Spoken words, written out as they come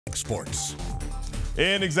Sports.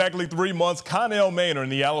 In exactly 3 months, Connell Maynor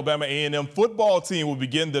and the Alabama A&M football team will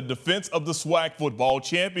begin the defense of the SWAC football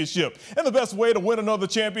championship. And the best way to win another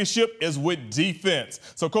championship is with defense.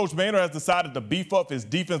 So Coach Maynor has decided to beef up his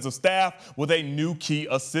defensive staff with a new key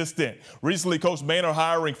assistant. Recently, Coach Maynor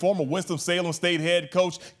hiring former Winston-Salem State head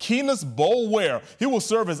coach Kienus Boulware. He will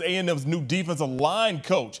serve as A&M's new defensive line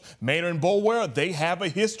coach. Maynor and Boulware, they have a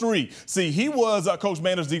history. See, he was Coach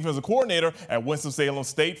Maynor's defensive coordinator at Winston-Salem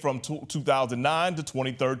State from 2009 to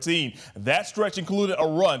 2013. That stretch included a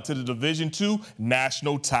run to the Division II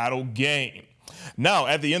national title game. Now,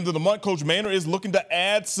 at the end of the month, Coach Maynor is looking to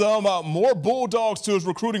add some more Bulldogs to his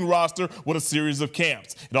recruiting roster with a series of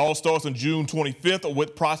camps. It all starts on June 25th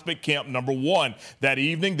with Prospect Camp number 1. That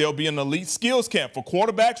evening, there'll be an elite skills camp for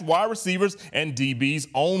quarterbacks, wide receivers, and DBs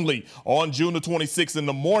only. On June the 26th in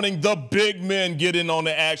the morning, the big men get in on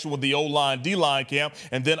the action with the O-line, D-line camp,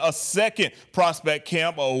 and then a second Prospect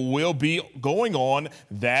Camp will be going on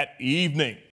that evening.